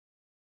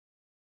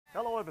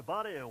Hello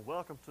everybody and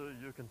welcome to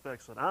You Can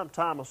Fix It. I'm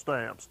Thomas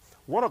Stamps.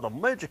 One of the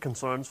major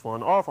concerns for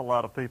an awful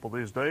lot of people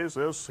these days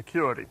is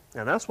security.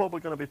 And that's what we're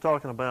going to be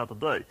talking about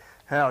today.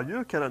 How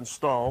you can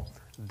install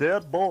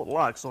deadbolt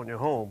locks on your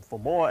home for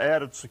more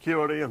added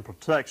security and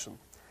protection.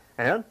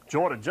 And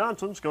Jordan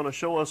Johnson's going to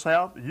show us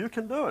how you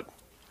can do it.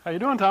 How you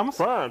doing, Thomas?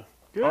 Fine.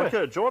 Good.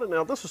 Okay, Jordan,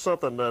 now this is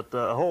something that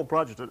a home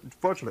project that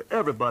virtually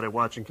everybody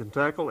watching can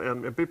tackle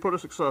and be pretty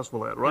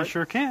successful at, right? You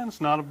sure can.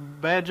 It's not a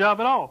bad job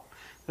at all.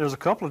 There's a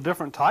couple of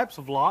different types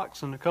of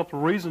locks and a couple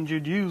of reasons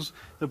you'd use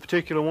the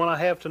particular one I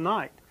have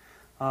tonight.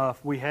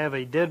 We have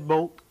a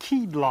deadbolt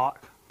keyed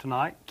lock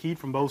tonight, keyed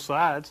from both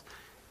sides,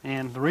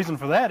 and the reason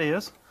for that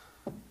is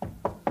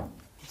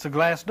it's a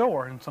glass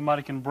door and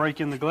somebody can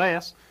break in the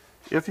glass.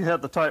 If you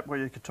had the type where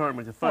you could turn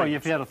with your fingers. Oh,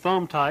 if you had a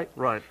thumb type,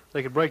 right,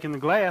 they could break in the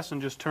glass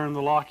and just turn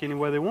the lock any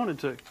way they wanted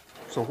to.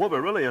 So what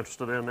we're really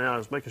interested in now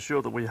is making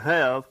sure that we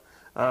have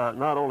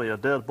not only a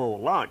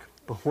deadbolt lock,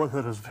 but one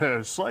that is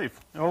very safe.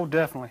 Oh,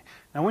 definitely.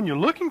 Now, when you're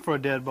looking for a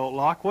deadbolt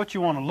lock, what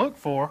you want to look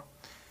for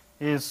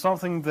is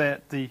something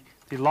that the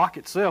lock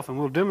itself, and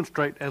we'll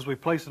demonstrate as we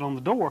place it on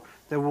the door,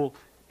 that will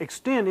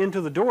extend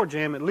into the door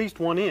jamb at least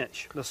 1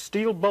 inch. The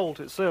steel bolt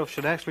itself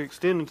should actually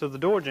extend into the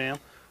door jamb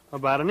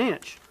about 1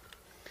 inch.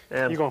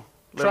 And you going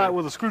to try it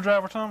with a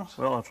screwdriver, Thomas?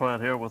 Well, I'll try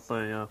it here with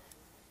the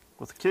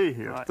key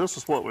here. Right. This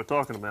is what we're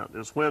talking about,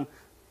 is when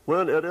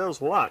it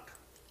is locked,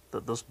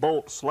 that this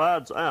bolt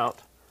slides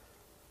out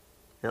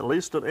at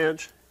least 1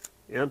 inch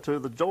into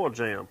the door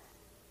jamb,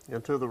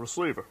 into the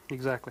receiver.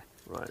 Exactly.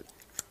 Right.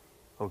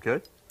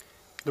 Okay.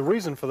 The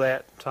reason for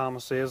that,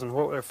 Thomas, is, and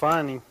what they're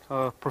finding,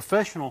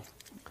 professional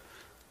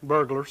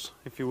burglars,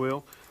 if you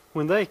will,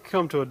 when they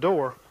come to a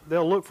door,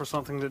 they'll look for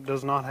something that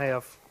does not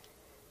have,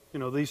 you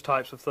know, these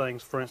types of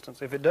things, for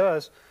instance. If it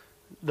does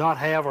not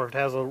have, or it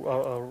has a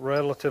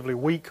relatively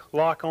weak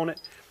lock on it,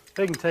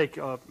 they can take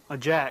a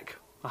jack,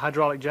 a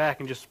hydraulic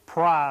jack, and just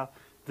pry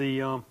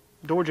the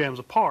door jambs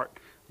apart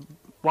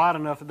wide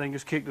enough that they can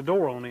just kick the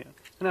door on in. And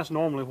that's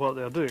normally what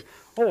they'll do.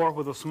 Or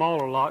with a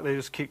smaller lock, they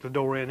just kick the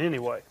door in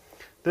anyway.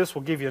 This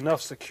will give you enough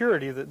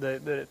security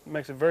that it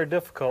makes it very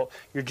difficult.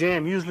 Your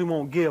jamb usually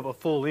won't give a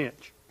full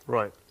inch.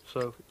 Right.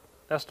 So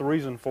that's the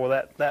reason for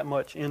that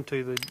much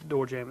into the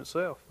door jamb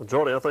itself. Well,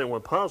 Jordy, I think one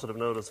positive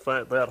note is the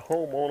fact that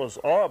homeowners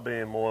are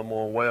being more and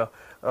more aware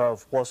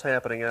of what's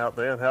happening out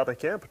there and how they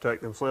can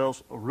protect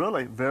themselves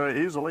really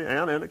very easily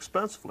and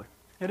inexpensively.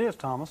 It is,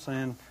 Thomas,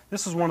 and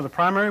this is one of the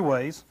primary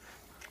ways.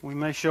 We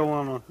may show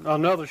on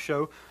another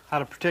show how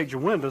to protect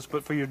your windows,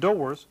 but for your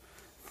doors,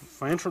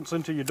 for entrance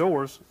into your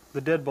doors,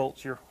 the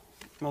deadbolt's your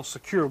most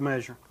secure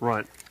measure.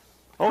 Right.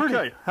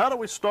 Okay, how do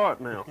we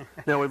start now?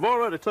 Now, we've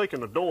already taken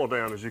the door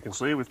down, as you can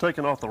see. We've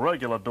taken off the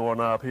regular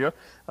doorknob here.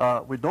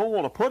 We don't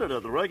want to put it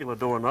at the regular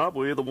doorknob.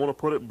 We either want to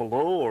put it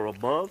below or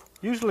above.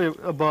 Usually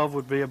above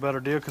would be a better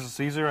deal because it's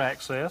easier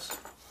access.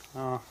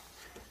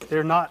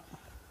 They're not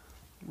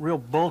real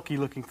bulky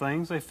looking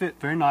things. They fit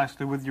very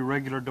nicely with your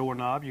regular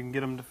doorknob. You can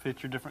get them to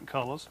fit your different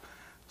colors.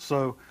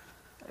 So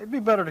it'd be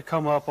better to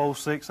come up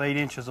 6, 8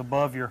 inches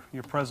above your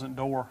present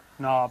door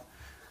knob,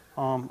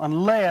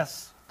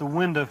 unless the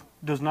window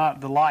does not,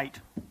 the light,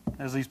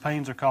 as these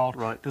panes are called,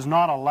 right, does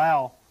not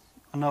allow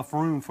enough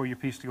room for your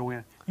piece to go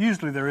in.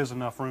 Usually there is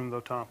enough room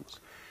though, Thomas.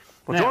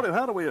 Well, now, Jordan,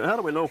 how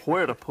do we know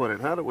where to put it?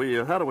 How do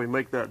we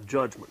make that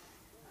judgment?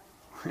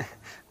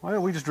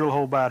 Well, we just drill a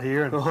hole about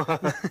here.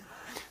 And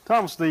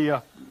Thomas,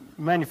 the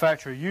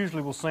manufacturer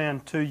usually will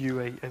send to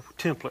you a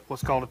template,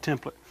 what's called a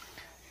template.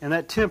 And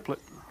that template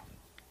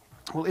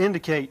will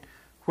indicate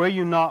where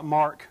you not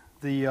mark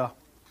the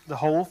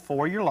hole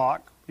for your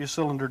lock, your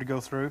cylinder to go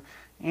through,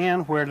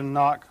 and where to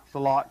knock the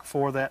lock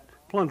for that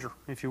plunger,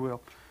 if you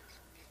will,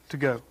 to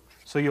go.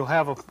 So you'll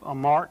have a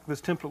mark.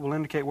 This template will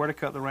indicate where to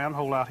cut the round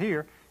hole out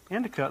here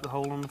and to cut the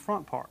hole on the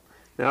front part.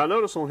 Now, I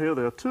notice on here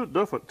there are two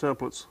different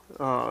templates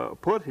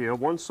put here.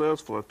 One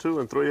says for a 2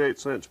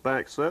 3/8 inch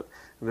back set,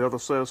 and the other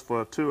says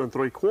for a 2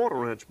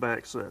 3/4 inch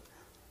back set.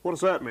 What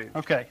does that mean?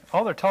 Okay,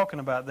 all they're talking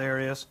about there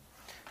is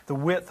the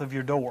width of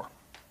your door.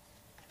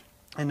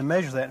 And to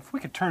measure that, if we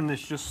could turn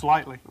this just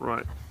slightly.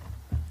 Right.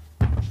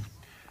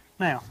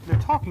 Now, they're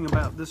talking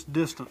about this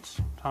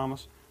distance,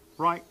 Thomas,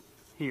 right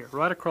here,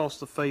 right across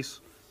the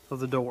face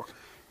of the door.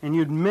 And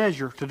you'd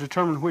measure, to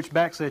determine which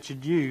back set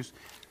you'd use,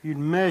 you'd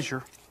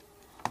measure,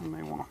 you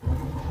may want to,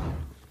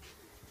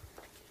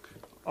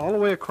 all the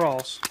way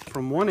across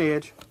from one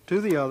edge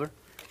to the other.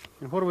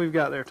 And what do we've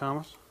got there,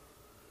 Thomas?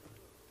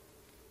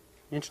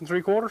 1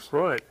 3/4?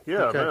 Right, yeah.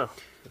 Okay. Yeah.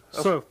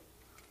 So,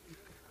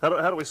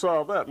 how do we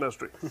solve that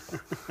mystery?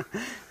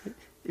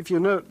 if you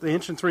note the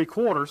 1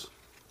 3/4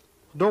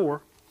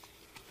 door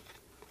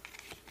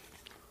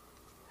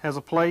has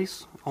a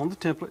place on the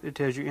template. It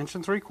tells you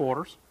 1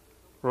 3/4.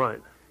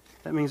 Right.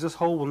 That means this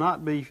hole will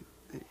not be,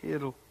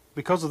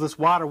 because of this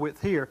wider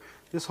width here,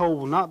 this hole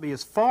will not be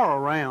as far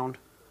around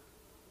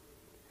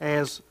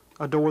as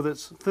a door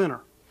that's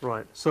thinner.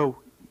 Right.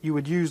 So you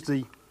would use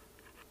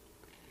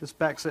this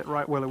back set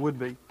right, well, it would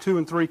be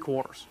 2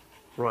 3/4.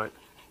 Right.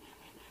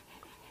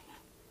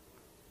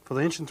 For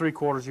the 1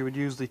 3/4, you would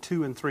use the 2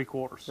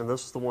 3/4. And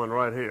this is the one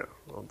right here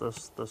on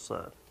this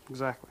side.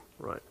 Exactly.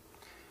 Right.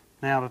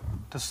 Now,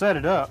 to set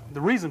it up, the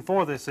reason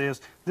for this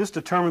is this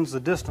determines the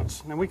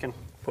distance. And we can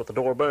Put the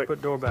door back. put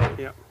the door back,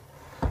 yeah.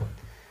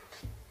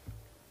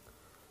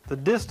 The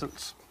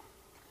distance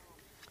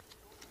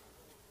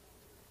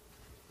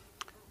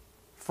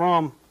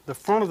from the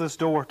front of this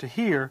door to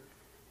here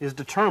is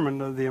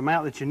determined, the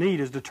amount that you need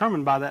is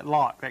determined by that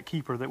lock, that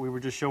keeper that we were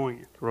just showing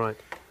you. Right.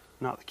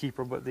 Not the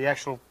keeper, but the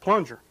actual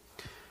plunger.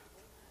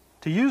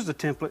 To use the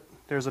template,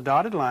 there's a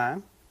dotted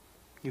line.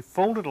 You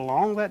fold it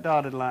along that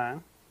dotted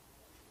line,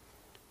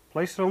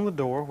 place it on the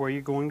door where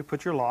you're going to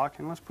put your lock,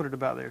 and let's put it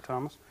about there,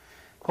 Thomas.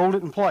 Hold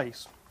it in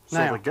place. So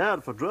Now, the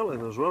guide for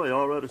drilling is really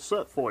already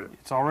set for you.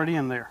 it's already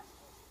in there.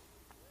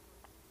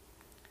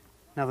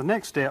 Now the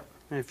next step,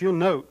 and if you'll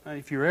note,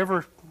 if you're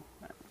ever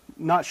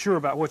not sure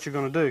about what you're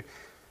going to do,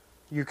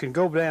 you can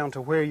go down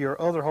to where your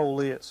other hole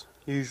is,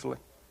 usually,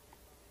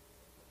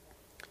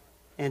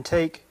 and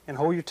take and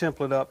hold your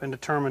template up and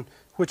determine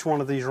which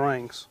one of these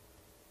rings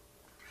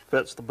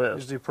That's the is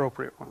best. the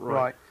appropriate one.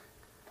 Right.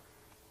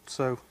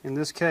 So in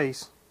this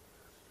case,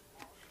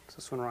 it's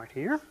this one right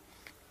here.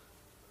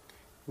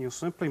 You'll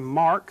simply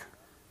mark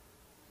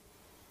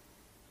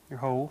your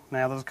hole.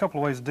 Now there's a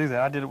couple of ways to do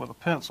that. I did it with a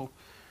pencil.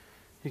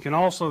 You can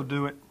also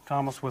do it,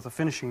 Thomas, with a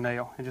finishing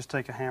nail and just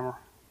take a hammer.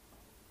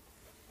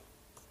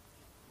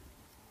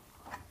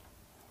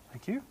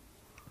 Thank you.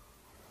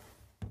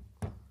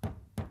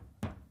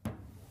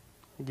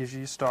 It gives you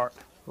your start.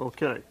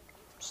 Okay.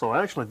 So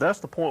actually, that's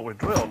the point we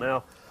drill.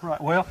 Now,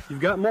 Right, well, you've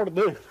got more to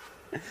do.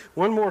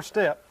 One more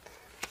step,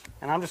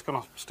 and I'm just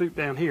going to stoop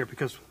down here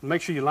because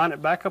make sure you line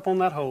it back up on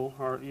that hole,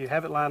 or you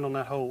have it lined on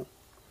that hole.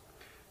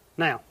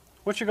 Now,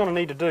 what you're going to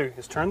need to do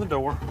is turn the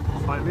door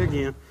slightly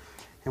again,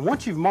 and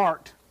once you've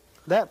marked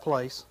that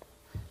place,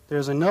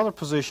 there's another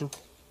position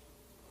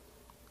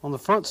on the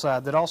front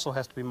side that also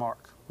has to be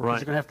marked. Right.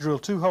 You're going to have to drill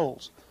 2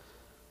 holes.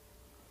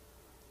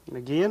 And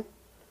again,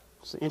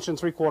 it's the 1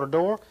 3/4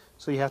 door,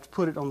 so you have to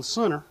put it on the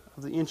center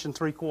of the 1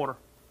 3/4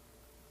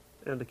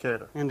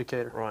 indicator.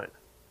 indicator. Right.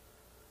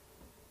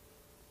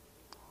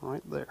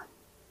 Right there.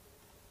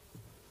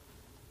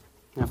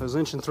 Now, if it was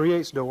 1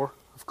 3/8 door,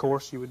 of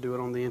course, you would do it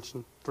on the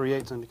 1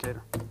 3/8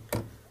 indicator.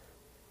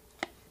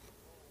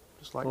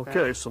 Just like that.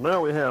 Okay, so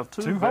now we have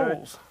 2 very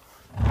holes.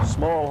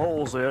 small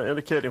holes there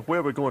indicating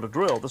where we're going to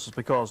drill. This is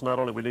because not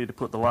only we need to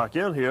put the lock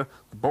in here,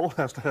 the bolt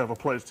has to have a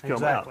place to come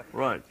Exactly. out.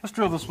 Right. Let's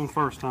drill this one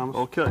first, Thomas.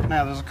 Okay.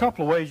 Now, there's a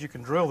couple of ways you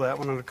can drill that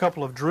one and a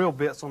couple of drill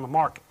bits on the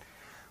market.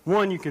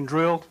 One, you can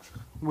drill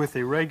with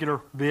a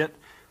regular bit,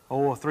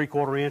 or a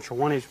 3/4 inch or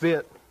 1 inch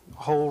bit,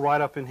 a hole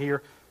right up in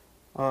here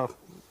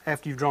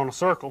after you've drawn a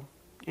circle,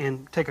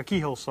 and take a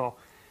keyhole saw.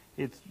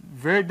 It's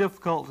very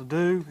difficult to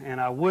do, and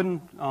I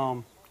wouldn't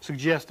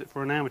suggest it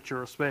for an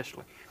amateur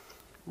especially.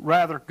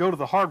 Rather, go to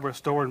the hardware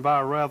store and buy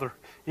a rather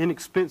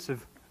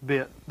inexpensive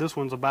bit. This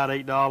one's about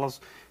 $8.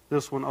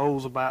 This one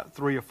owes about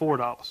 $3 or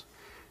 $4.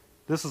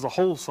 This is a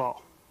hole saw,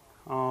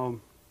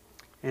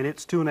 and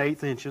it's 2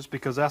 1/8 inches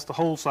because that's the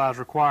hole size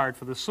required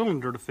for this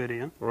cylinder to fit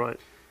in. Right.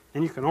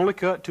 And you can only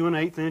cut 2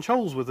 1/8 inch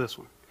holes with this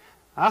one.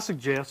 I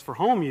suggest for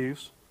home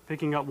use,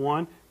 picking up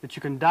one that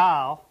you can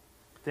dial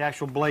the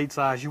actual blade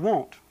size you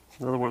want.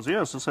 In other words,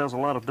 yes, this has a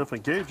lot of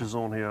different gauges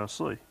on here, I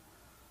see.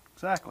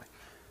 Exactly.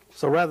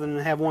 So rather than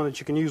have one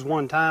that you can use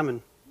one time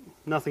and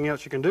nothing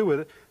else you can do with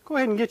it, go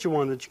ahead and get you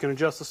one that you can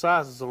adjust the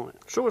sizes on it.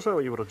 Show us how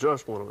you would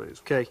adjust one of these.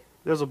 Okay,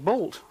 there's a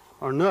bolt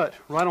or nut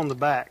right on the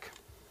back.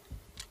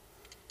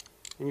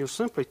 And you'll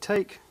simply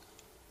take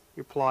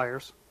your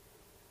pliers,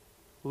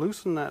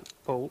 loosen that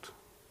bolt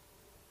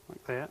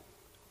like that.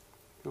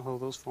 You'll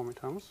hold those for me,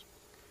 Thomas.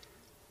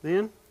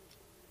 Then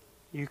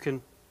you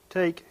can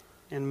take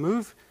and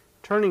move,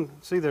 turning,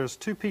 see there's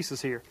 2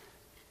 pieces here.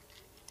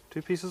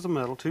 2 pieces of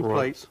metal, 2 Right.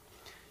 plates.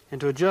 And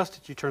to adjust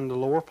it, you turn the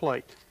lower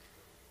plate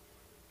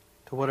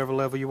to whatever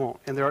level you want.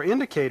 And there are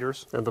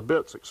indicators. And the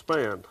bits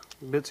expand.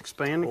 Bits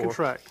expand and Or-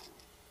 contract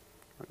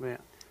like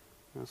that.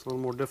 And it's a little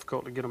more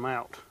difficult to get them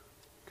out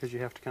because you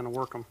have to kind of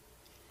work them.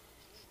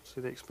 See,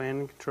 they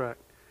expand and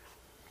contract.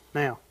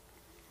 Now,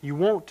 you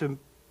want to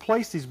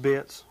place these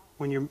bits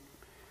when you're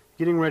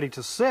getting ready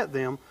to set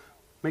them.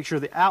 Make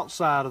sure the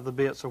outside of the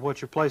bits are what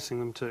you're placing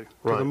them to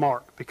the Right.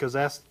 mark, because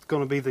that's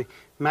going to be the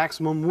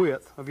maximum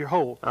width of your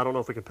hole. I don't know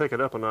if we can pick it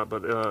up or not,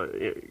 but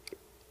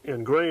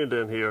ingrained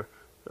in here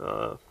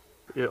are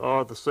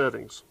the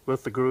settings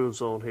with the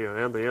grooves on here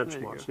and the inch There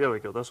you marks. go. There we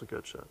go. That's a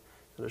good shot.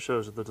 And it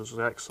shows you the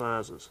exact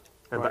sizes.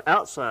 And Right. the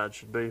outside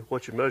should be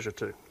what you measure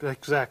to.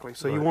 Exactly.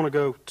 So you Right. want to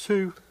go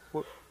 2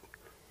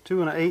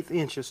 1/8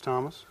 inches,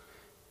 Thomas.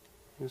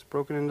 It's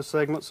broken into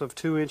segments of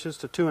 2 inches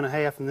to 2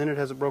 1/2, and then it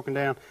has it broken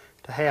down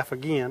to half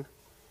again.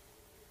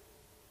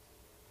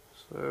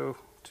 So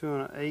 2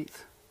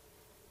 1/8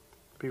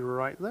 be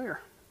right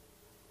there.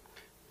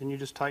 Then you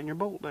just tighten your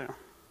bolt down.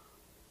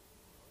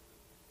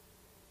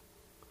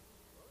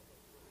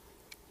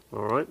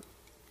 All right.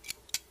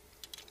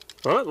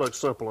 Well, that looks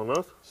simple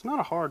enough. It's not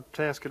a hard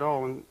task at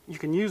all, and you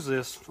can use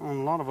this on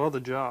a lot of other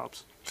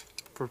jobs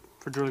for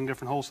for drilling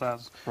different hole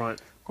sizes. Right.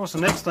 Of course,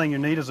 the next thing you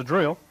need is a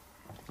drill.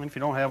 And if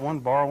you don't have one,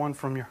 borrow one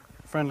from your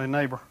friendly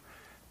neighbor.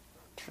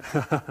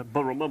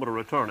 But remember to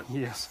return it.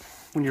 Yes.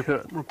 When you're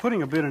Good.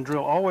 putting a bit in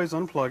drill, always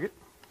unplug it.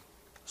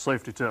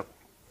 Safety tip.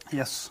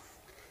 Yes.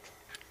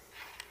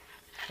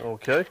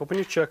 Okay. Open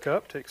your chuck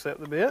up to accept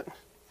the bit.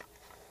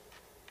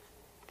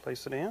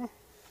 Place it in.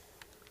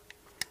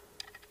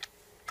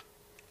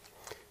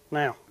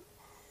 Now,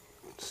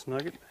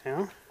 snug it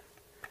down.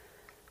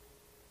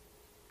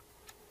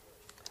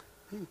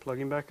 And plug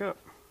him back up.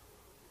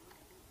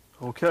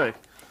 Okay.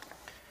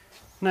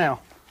 Now,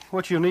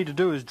 what you'll need to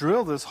do is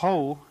drill this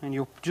hole, and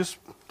you'll just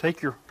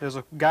take there's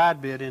a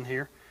guide bit in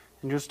here,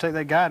 and just take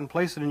that guide and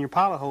place it in your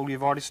pilot hole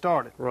you've already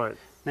started. Right.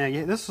 Now,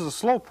 this is a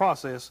slow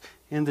process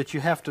in that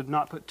you have to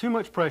not put too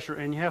much pressure,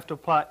 and you have to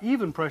apply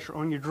even pressure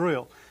on your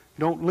drill.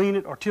 Don't lean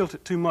it or tilt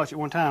it too much at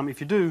one time.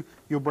 If you do,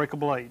 you'll break a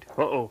blade.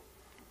 Uh-oh.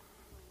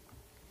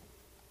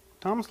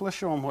 Thomas, let's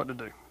show them what to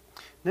do.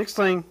 Next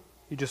thing,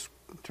 you just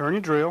turn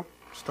your drill,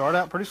 start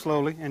out pretty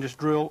slowly, and just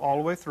drill all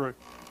the way through.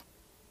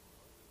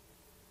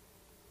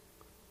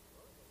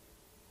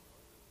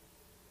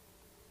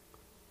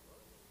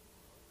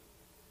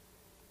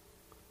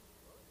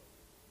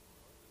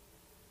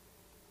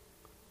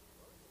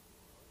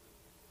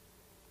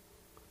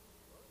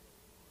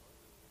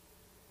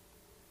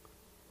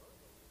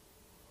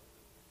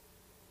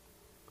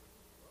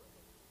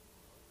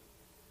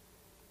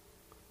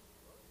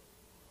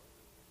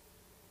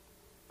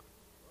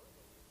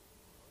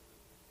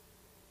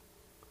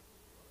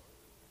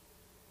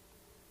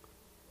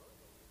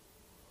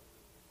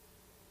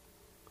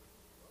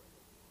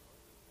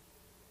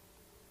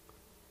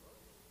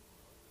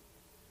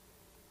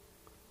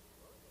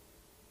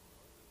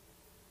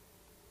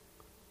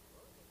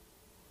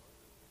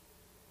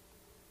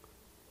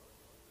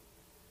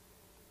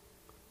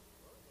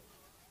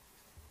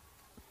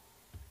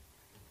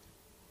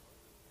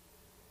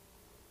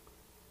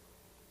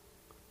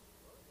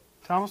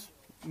 Thomas,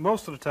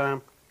 most of the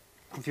time,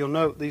 if you'll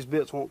note, these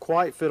bits won't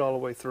quite fit all the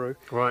way through.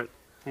 Right.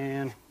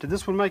 And did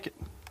this one make it?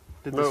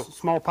 Did No. this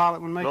small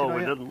pilot one make it? No, Oh,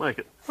 we yeah? didn't make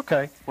it.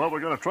 Okay. Well,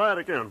 we're going to try it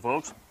again,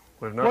 folks.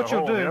 We've What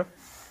you'll do, here.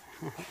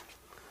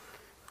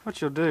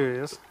 what you'll do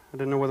is, I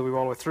didn't know whether we were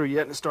all the way through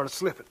yet, and it started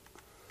slipping.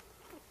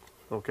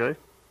 Okay.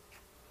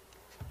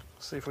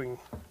 Let's see if we can.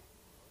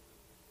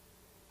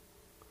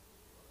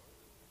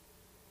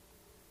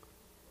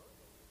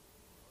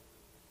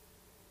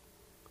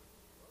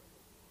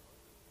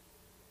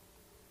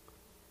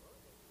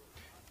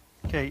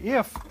 Okay,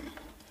 if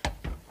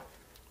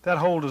that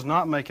hole does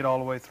not make it all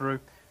the way through,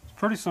 it's a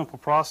pretty simple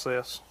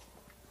process.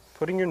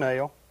 Putting your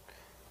nail,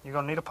 you're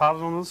going to need a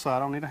pilot on the other side. I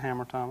don't need a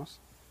hammer, Thomas.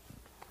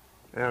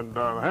 And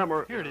the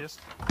hammer. Here it is.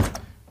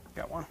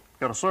 Got one.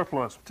 Got a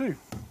surplus. Two.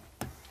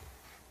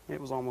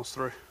 It was almost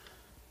through.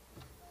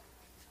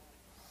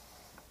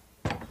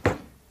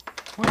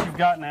 What you've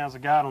got now is a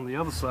guide on the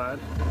other side,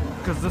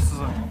 because this is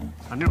a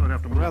I knew I'd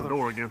have to move the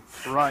door again.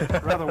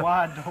 rather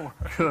wide door.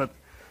 Good.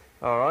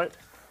 All right.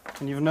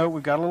 And you know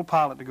we've got a little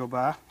pilot to go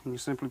by, and you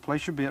simply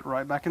place your bit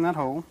right back in that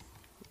hole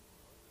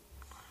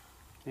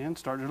and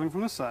start drilling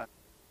from this side.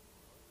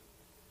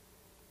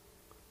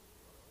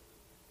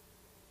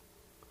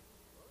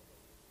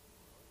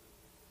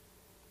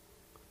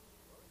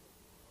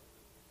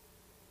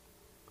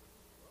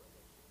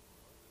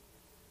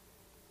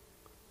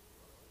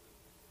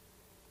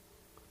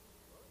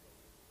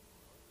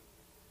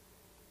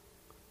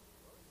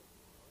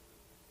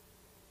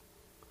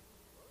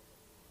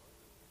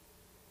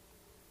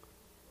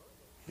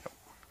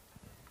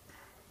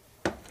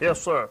 Yes,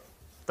 sir.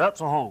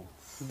 That's a hole.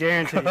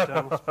 Guaranteed,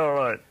 Thomas. All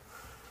right.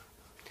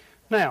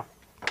 Now,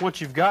 once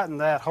you've gotten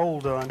that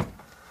hole done,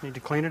 you need to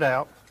clean it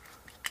out.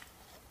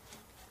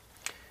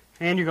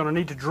 And you're going to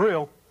need to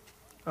drill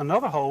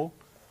another hole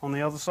on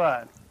the other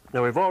side.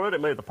 Now, we've already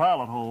made the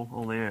pilot hole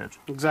on the edge.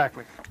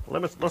 Exactly.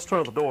 Let's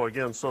turn the door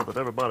again so that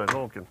everybody at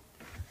home can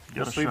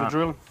get a See the shot.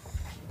 drilling?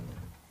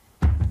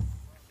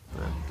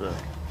 And,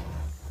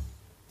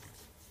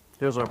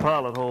 here's our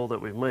pilot hole that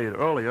we made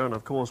earlier, and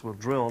of course we'll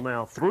drill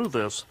now through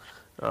this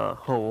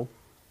hole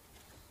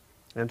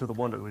into the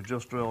one that we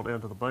just drilled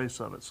into the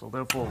base of it. So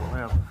therefore we'll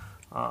have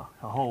a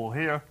hole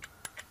here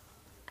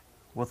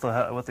with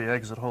the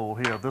exit hole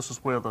here. This is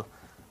where the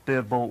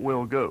deadbolt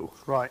will go.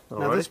 Right. All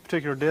Now right. this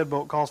particular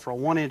deadbolt calls for a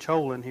 1-inch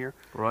hole in here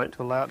Right.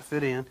 to allow it to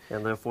fit in.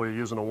 And therefore you're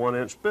using a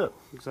 1-inch bit.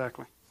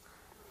 Exactly.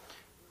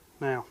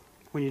 Now,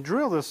 when you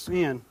drill this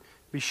in,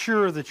 be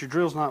sure that your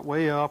drill's not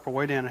way up or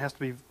way down. It has to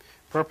be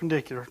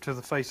perpendicular to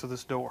the face of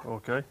this door.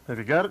 Okay. Have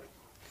you got it?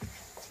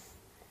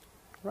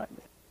 Right.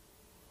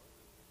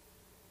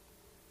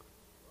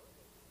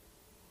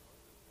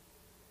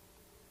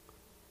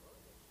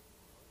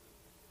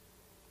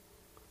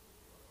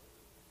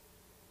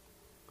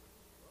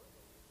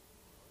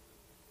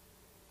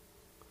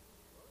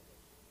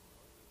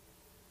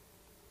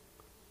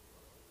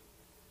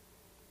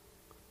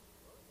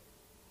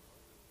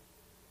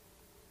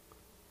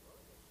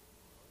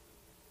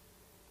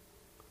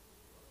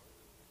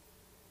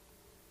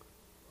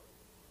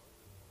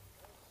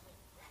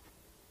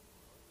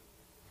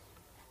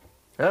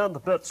 And the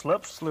bit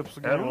slips. Slips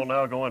again. And we'll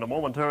now go into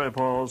momentary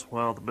pause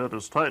while the bit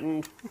is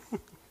tightened.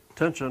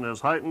 Tension is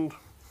heightened.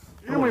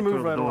 And we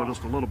move right the door along.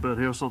 just a little bit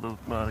here so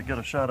that get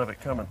a shot of it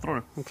coming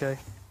through. Okay.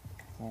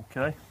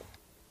 Okay.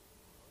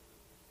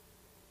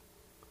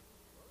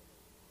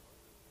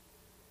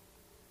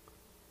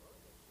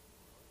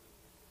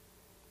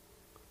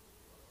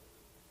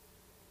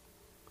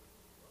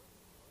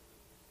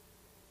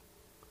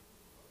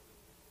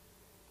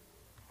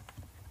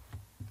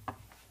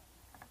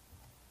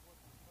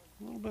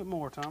 A little bit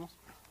more, Thomas.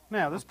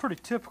 Now, this is pretty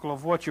typical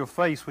of what you'll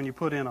face when you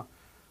put in a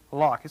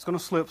lock. It's going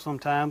to slip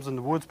sometimes, and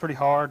the wood's pretty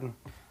hard and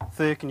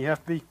thick, and you have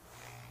to be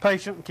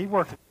patient and keep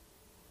working.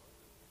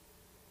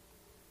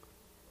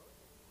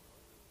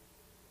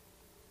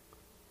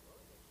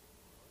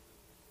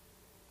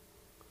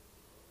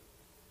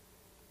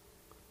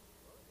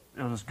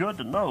 It is good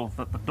to know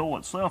that the door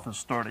itself is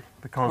sturdy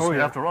because, Oh,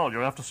 yeah. after all,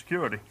 you're after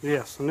security.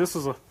 Yes, and this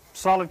is a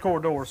solid core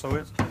door, so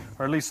it's,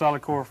 or at least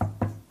solid core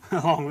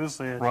along this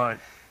edge. Right.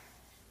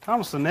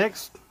 Thomas, the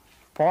next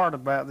part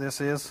about this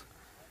is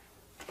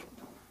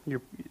the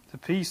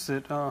piece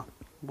that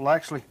will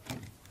actually,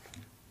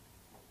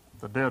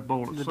 The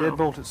deadbolt the itself.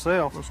 deadbolt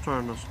itself. Let's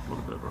turn this a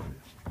little bit right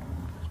here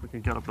so we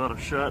can get a better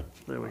shot.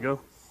 There we go.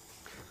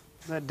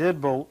 That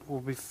deadbolt will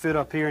be fit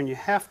up here, and you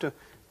have to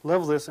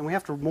level this, and we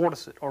have to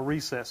mortise it or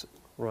recess it,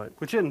 Right.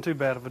 which isn't too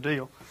bad of a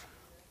deal.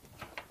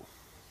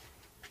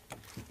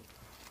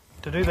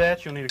 To do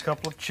that, you'll need a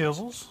couple of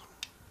chisels.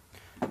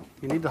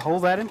 You need to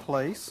hold that in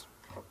place,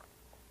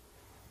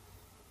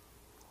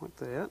 like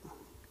that.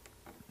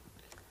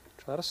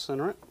 Try to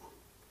center it,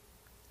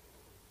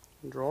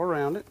 and draw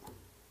around it.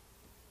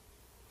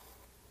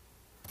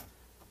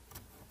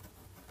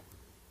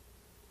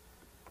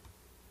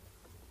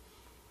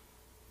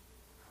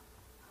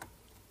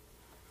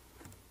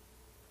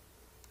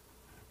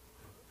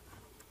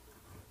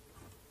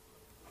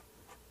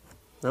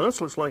 Now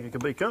this looks like it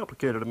could be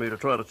complicated to me to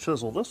try to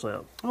chisel this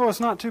out. Oh, it's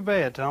not too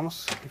bad,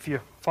 Thomas, if you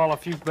follow a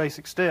few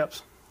basic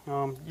steps.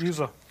 Use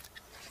a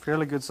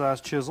fairly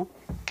good-sized chisel.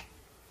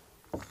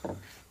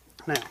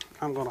 Now,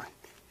 I'm going to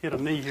hit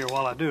a knee here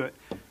while I do it.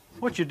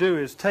 What you do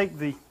is take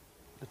the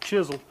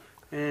chisel,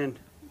 and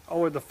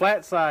the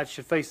flat side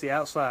should face the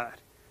outside,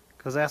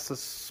 because that's the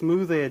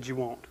smooth edge you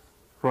want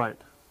Right.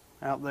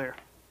 out there.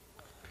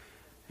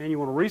 And you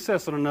want to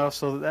recess it enough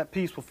so that that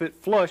piece will fit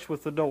flush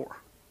with the door.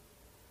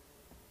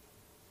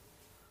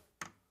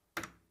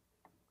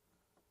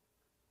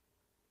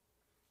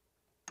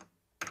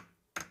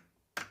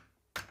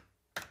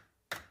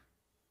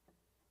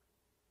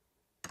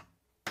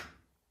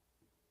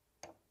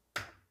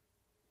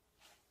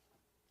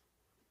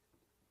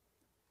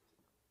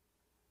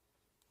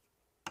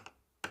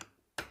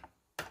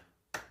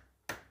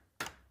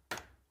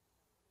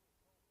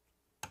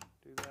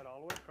 Do that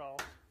all the way across.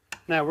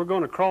 Now we're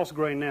going to cross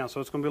grain now, so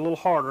it's going to be a little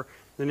harder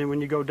than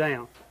when you go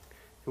down.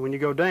 And when you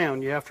go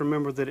down, you have to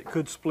remember that it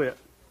could split.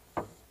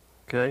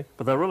 Okay.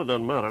 But that really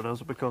doesn't matter,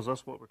 does it? Because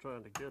that's what we're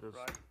trying to get is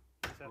Right.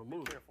 Just have to be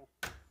remove it. careful.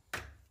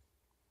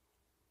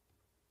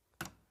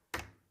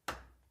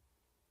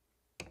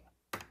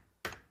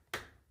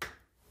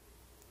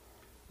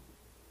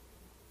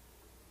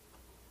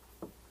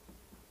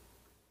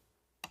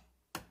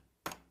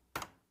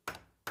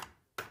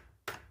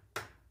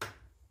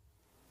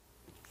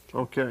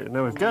 Okay.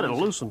 Now we've got it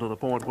loosened to the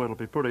point where it'll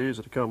be pretty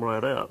easy to come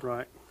right out.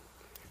 Right.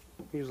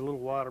 Use a little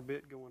wider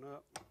bit going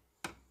up.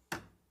 Now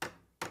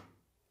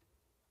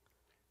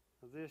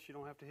this you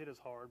don't have to hit as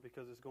hard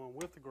because it's going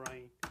with the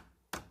grain.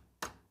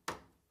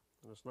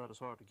 And it's not as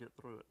hard to get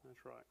through it.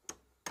 That's right.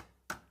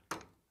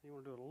 You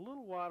want to do it a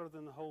little wider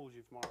than the holes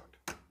you've marked.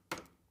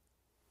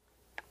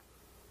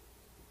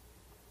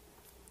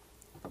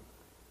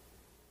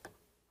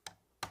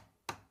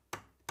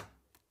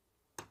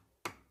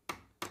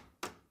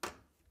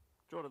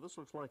 Jordy, this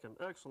looks like an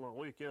excellent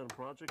weekend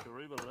project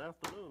or even an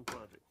afternoon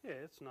project. Yeah,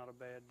 it's not a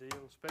bad deal,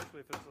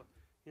 especially if it's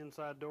an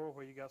inside door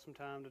where you got some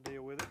time to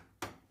deal with it.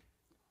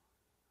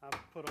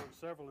 I've put on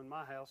several in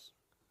my house,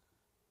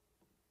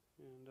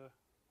 and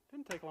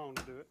didn't take long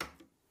to do it.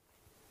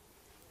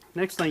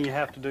 Next thing you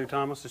have to do,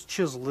 Thomas, is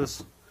chisel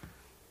this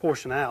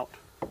portion out.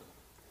 You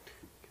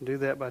can do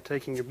that by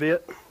taking your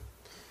bit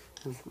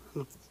and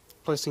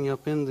placing it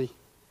up in the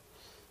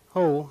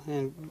hole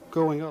and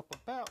going up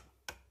about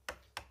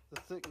the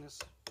thickness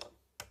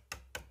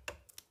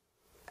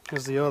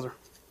as the other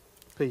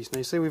piece. Now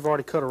you see we've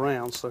already cut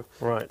around, so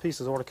Right. the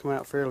pieces ought to come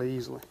out fairly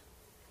easily.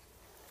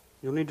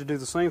 You'll need to do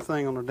the same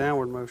thing on the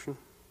downward motion,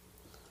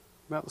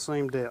 about the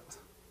same depth.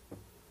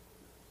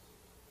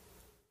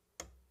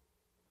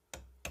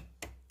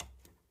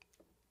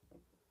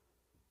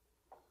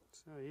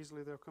 See how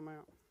easily they'll come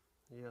out?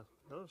 Yeah,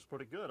 that was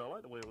pretty good. I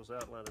like the way it was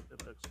outlined.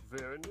 It looks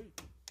very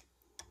neat.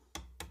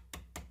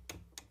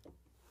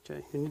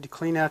 Okay, you need to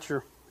clean out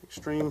your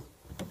extreme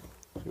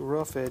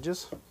rough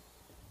edges.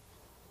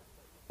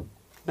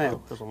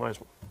 Now, That's a nice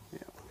one. yeah.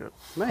 Good.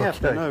 You may have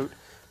to Okay. note,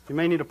 you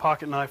may need a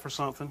pocket knife or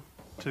something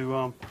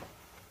to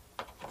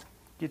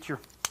get your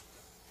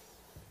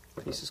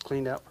pieces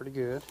cleaned out pretty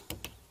good.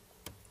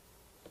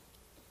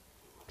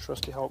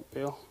 trusty hawk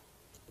bill.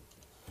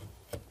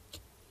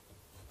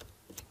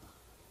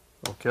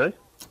 Okay.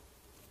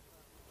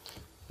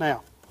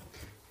 Now,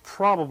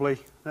 probably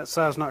that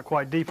side's not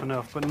quite deep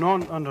enough, but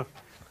under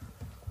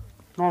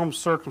normal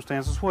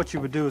circumstances, what you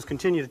would do is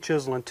continue to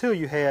chisel until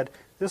you had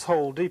this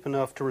hole deep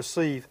enough to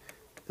receive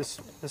this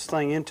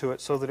thing into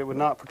it so that it would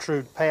not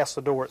protrude past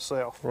the door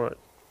itself. Right.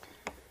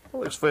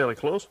 Well, it's fairly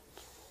close.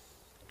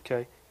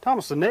 Okay.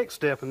 Thomas, the next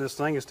step in this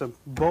thing is to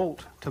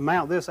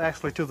mount this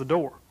actually to the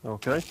door.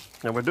 Okay.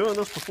 Now we're doing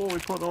this before we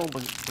put on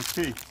the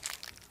key.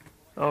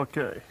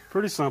 Okay.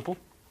 Pretty simple.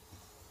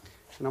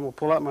 And I'm going to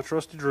pull out my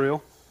trusty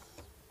drill.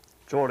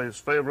 Jordy's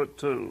favorite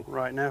tool.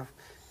 Right now,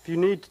 if you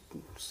need,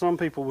 some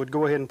people would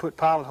go ahead and put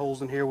pilot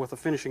holes in here with a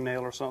finishing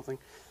nail or something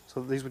so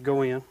that these would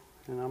go in.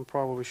 And I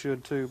probably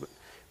should too, but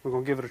we're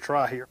going to give it a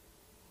try here.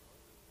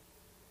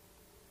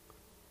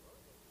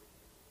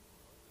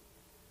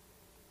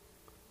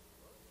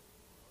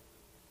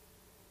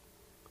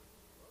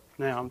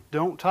 Now,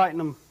 don't tighten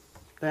them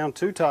down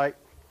too tight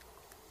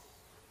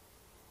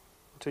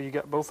until you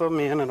got both of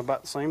them in and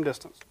about the same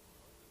distance.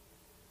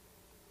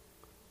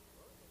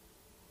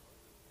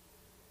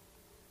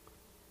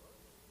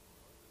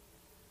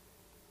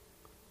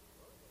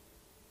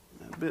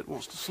 That bit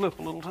wants to slip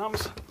a little,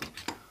 Thomas.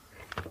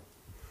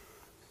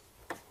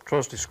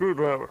 Trusty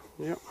screwdriver.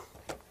 Yep.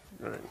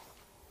 Right.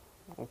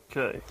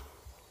 Okay.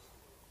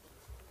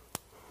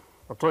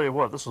 I'll tell you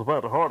what, this is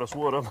about the hardest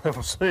wood I've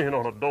ever seen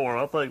on a door.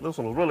 I think this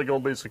one is really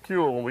going to be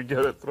secure when we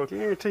get it through. I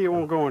guarantee it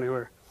won't go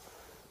anywhere.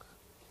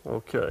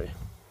 Okay.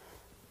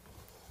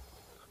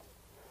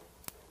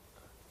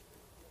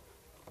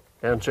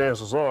 And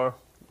chances are,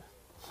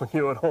 when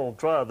you're at home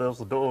try this,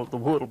 the wood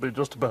will be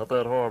just about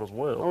that hard as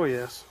well. Oh,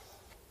 yes.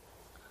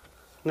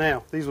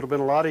 Now, these would have been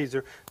a lot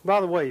easier.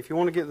 By the way, if you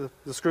want to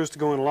get the screws to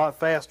go in a lot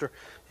faster,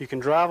 you can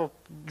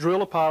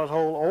drill a pilot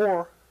hole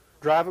or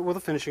drive it with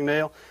a finishing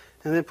nail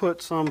and then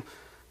put some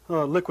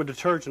liquid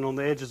detergent on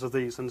the edges of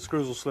these and the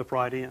screws will slip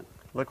right in.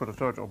 Liquid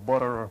detergent or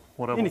butter or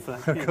whatever.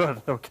 Anything.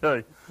 Good,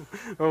 okay.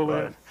 Or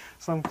Right.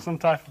 some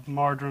type of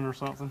margarine or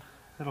something.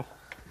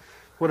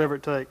 Whatever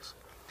it takes.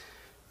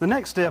 The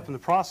next step in the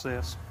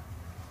process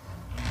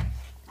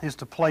is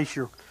to place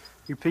your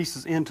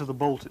pieces into the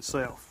bolt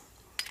itself.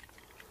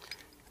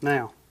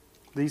 Now,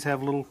 these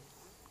have little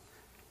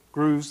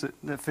grooves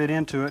that fit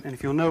into it, and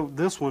if you'll note,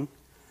 this one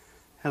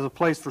has a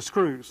place for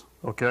screws.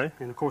 Okay.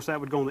 And of course, that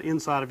would go on the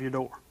inside of your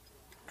door.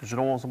 Because you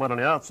don't want somebody on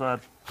the outside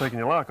taking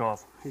your lock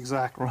off.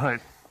 Exactly.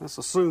 Right. Let's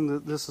assume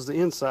that this is the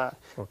inside.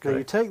 Okay. Now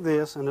you take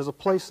this, and there's a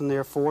place in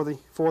there for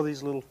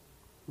these little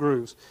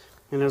grooves,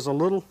 and there's a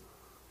little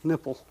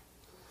nipple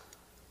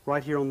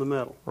right here on the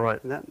metal.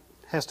 Right. And that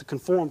has to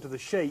conform to the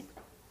shape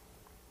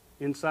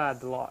inside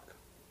the lock.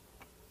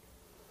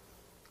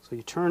 So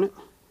you turn it,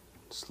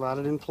 slide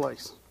it in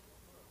place.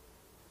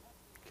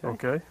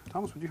 Okay.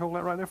 Thomas, would you hold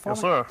that right there for me?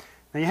 Yes, sir.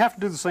 Now you have to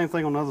do the same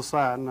thing on the other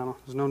side. Now,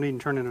 there's no need in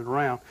turning it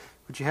around,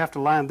 but you have to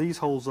line these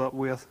holes up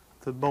with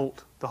the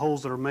bolt, the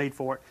holes that are made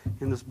for it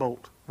in this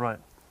bolt. Right.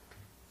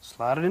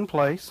 Slide it in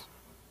place.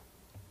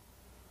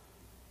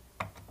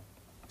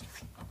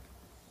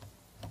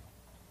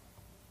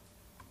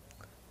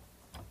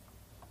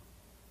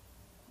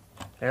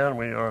 And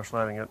we are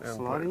sliding it in.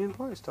 Sliding in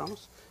place,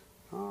 Thomas.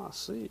 Ah, I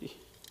see.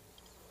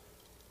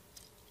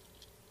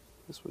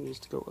 This one needs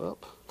to go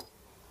up,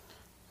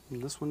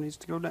 and this one needs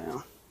to go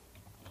down.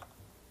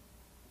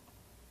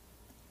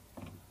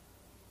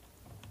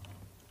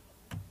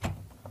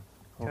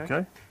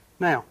 Okay.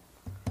 Now,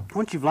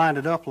 once you've lined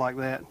it up like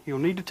that, you'll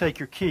need to take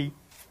your key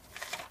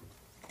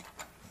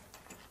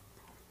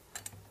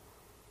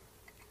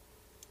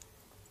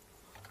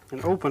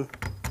and open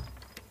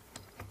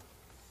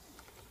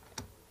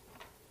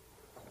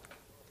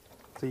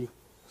the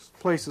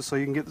places so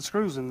you can get the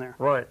screws in there.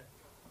 Right.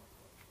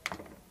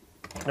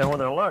 Now when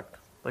they're locked,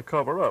 they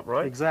cover up,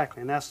 right?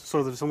 Exactly, and that's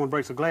so that if someone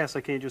breaks a glass,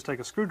 they can't just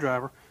take a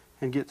screwdriver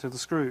and get to the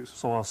screws.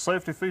 So a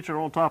safety feature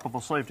on top of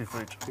a safety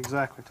feature.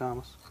 Exactly,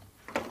 Thomas.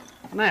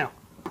 Now,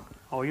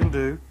 all you'll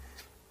do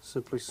is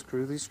simply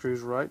screw these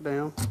screws right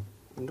down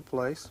into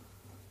place.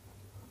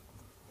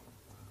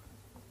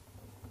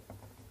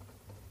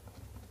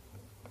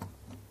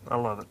 I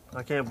love it.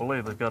 I can't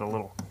believe they've got a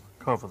little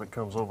cover that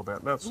comes over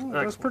that. That's That's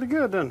excellent. pretty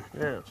good, doesn't it?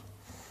 Yes.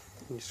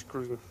 You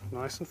screw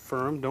nice and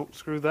firm. Don't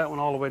screw that one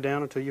all the way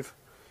down until you've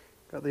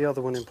got the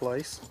other one in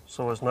place.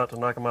 So as not to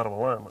knock them out of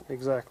alignment.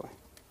 Exactly.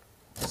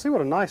 See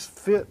what a nice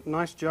fit,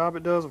 nice job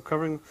it does of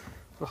covering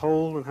the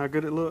hole and how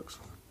good it looks.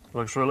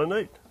 Looks really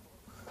neat.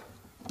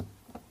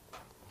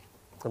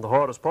 And the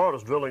hardest part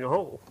is drilling a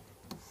hole.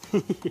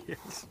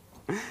 Yes.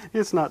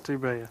 It's not too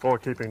bad. Or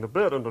keeping the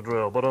bit in the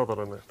drill, but other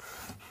than that.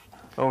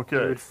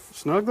 Okay. You'd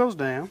snug those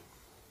down.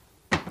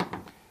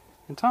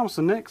 And Thomas,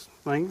 the next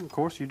thing, of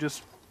course, you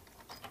just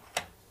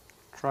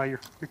try your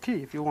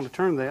key if you want to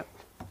turn that.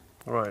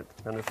 Right.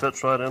 And it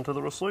fits right into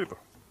the receiver.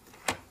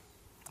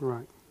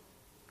 Right.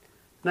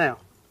 Now,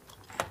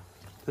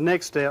 the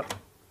next step,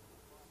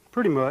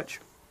 pretty much,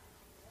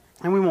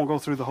 and we won't go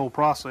through the whole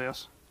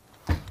process,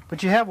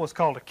 but you have what's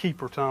called a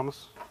keeper,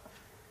 Thomas.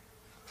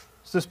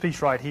 is this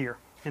piece right here.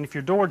 And if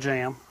your door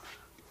jamb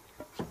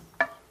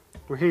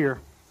were here,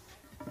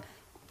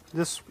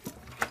 this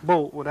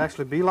bolt would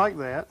actually be like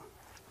that.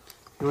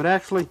 It would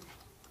actually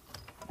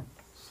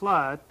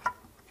slide,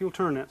 if you'll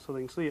turn that so they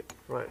can see it.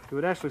 Right. It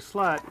would actually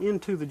slide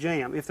into the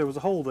jamb if there was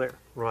a hole there.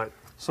 Right.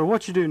 So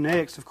what you do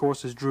next, of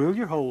course, is drill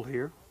your hole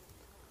here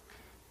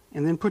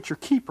and then put your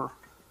keeper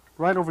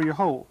right over your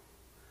hole.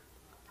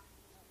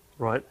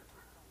 Right.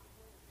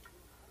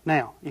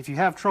 Now, if you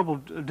have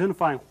trouble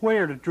identifying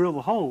where to drill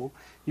the hole,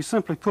 you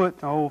simply put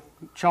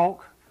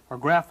chalk or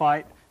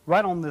graphite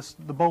right on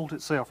the bolt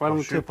itself, right on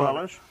the tip of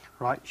it.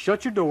 Right.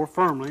 Shut your door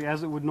firmly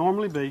as it would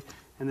normally be,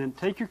 and then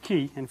take your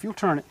key, and if you'll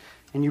turn it,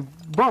 and you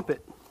bump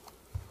it,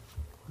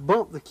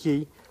 bump the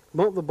key,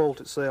 bump the bolt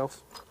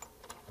itself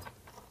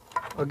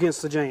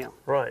against the jamb.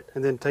 Right.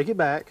 And then take it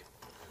back,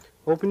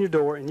 open your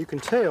door, and you can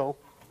tell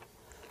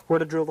where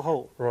to drill the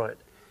hole. Right.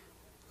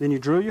 Then you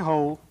drill your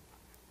hole,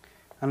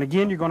 and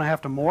again you're going to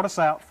have to mortise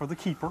out for the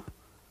keeper.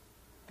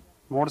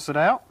 Mortise it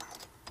out,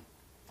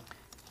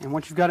 and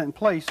once you've got it in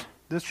place,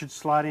 this should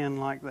slide in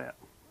like that.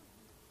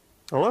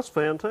 Oh, that's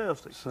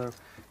fantastic. So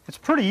it's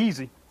pretty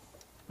easy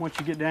once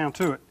you get down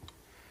to it.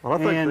 Well, I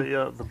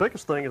think the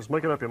biggest thing is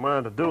making up your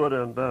mind to do it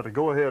and to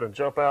go ahead and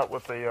jump out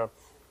with the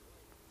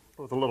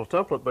little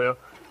template there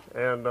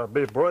and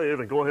be brave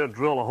and go ahead and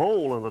drill a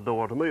hole in the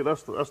door. To me,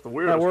 that's the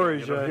weirdest that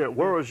worries thing. It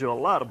worries you a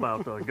lot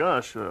about,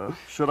 gosh,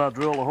 should I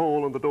drill a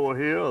hole in the door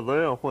here or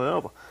there or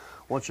wherever?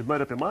 Once you've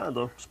made up your mind,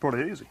 though, it's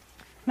pretty easy.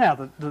 Now,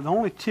 the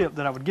only tip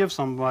that I would give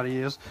somebody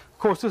is, of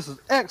course, this is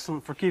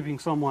excellent for keeping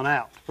someone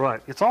out. Right.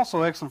 It's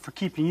also excellent for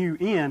keeping you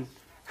in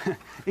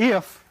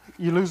if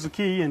you lose the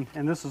key and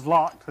this is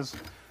locked,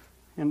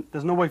 and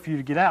there's no way for you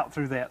to get out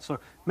through that. So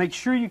make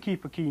sure you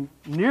keep a key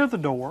near the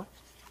door,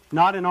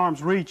 not in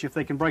arm's reach if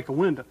they can break a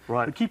window.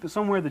 Right. But keep it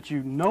somewhere that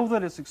you know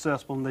that it's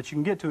accessible and that you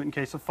can get to it in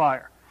case of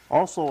fire.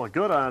 Also, a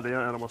good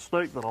idea and a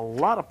mistake that a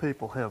lot of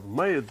people have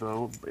made,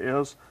 though,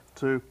 is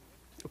to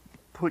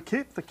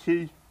keep the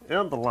key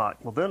in the lock.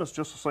 Well, then it's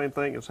just the same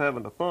thing as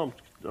having the thumb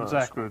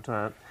screw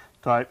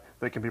tight.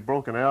 They can be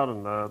broken out,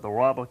 and the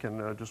robber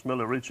can just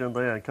merely reach in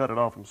there and cut it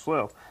off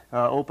himself,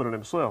 open it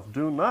himself.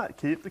 Do not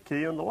keep the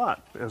key in the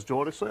lock. As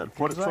Jordy said,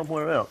 put it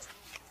somewhere else.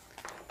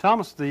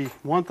 Thomas, the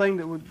one thing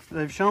that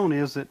they've shown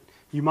is that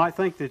you might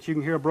think that you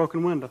can hear a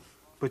broken window,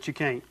 but you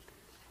can't.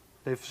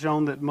 They've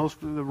shown that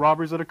most of the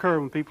robberies that occur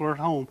when people are at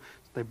home,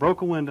 they broke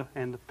a window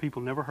and the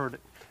people never heard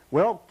it.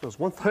 Well, there's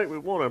one thing we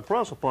want to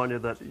impress upon you,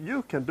 that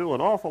you can do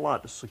an awful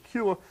lot to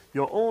secure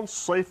your own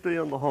safety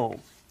in the home.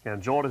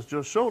 And Jordy's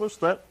just showed us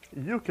that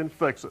you can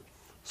fix it.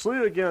 See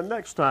you again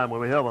next time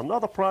when we have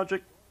another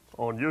project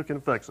on You Can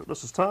Fix It.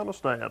 This is Thomas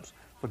Dabbs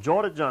for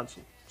Jordy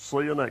Johnson. See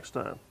you next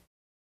time.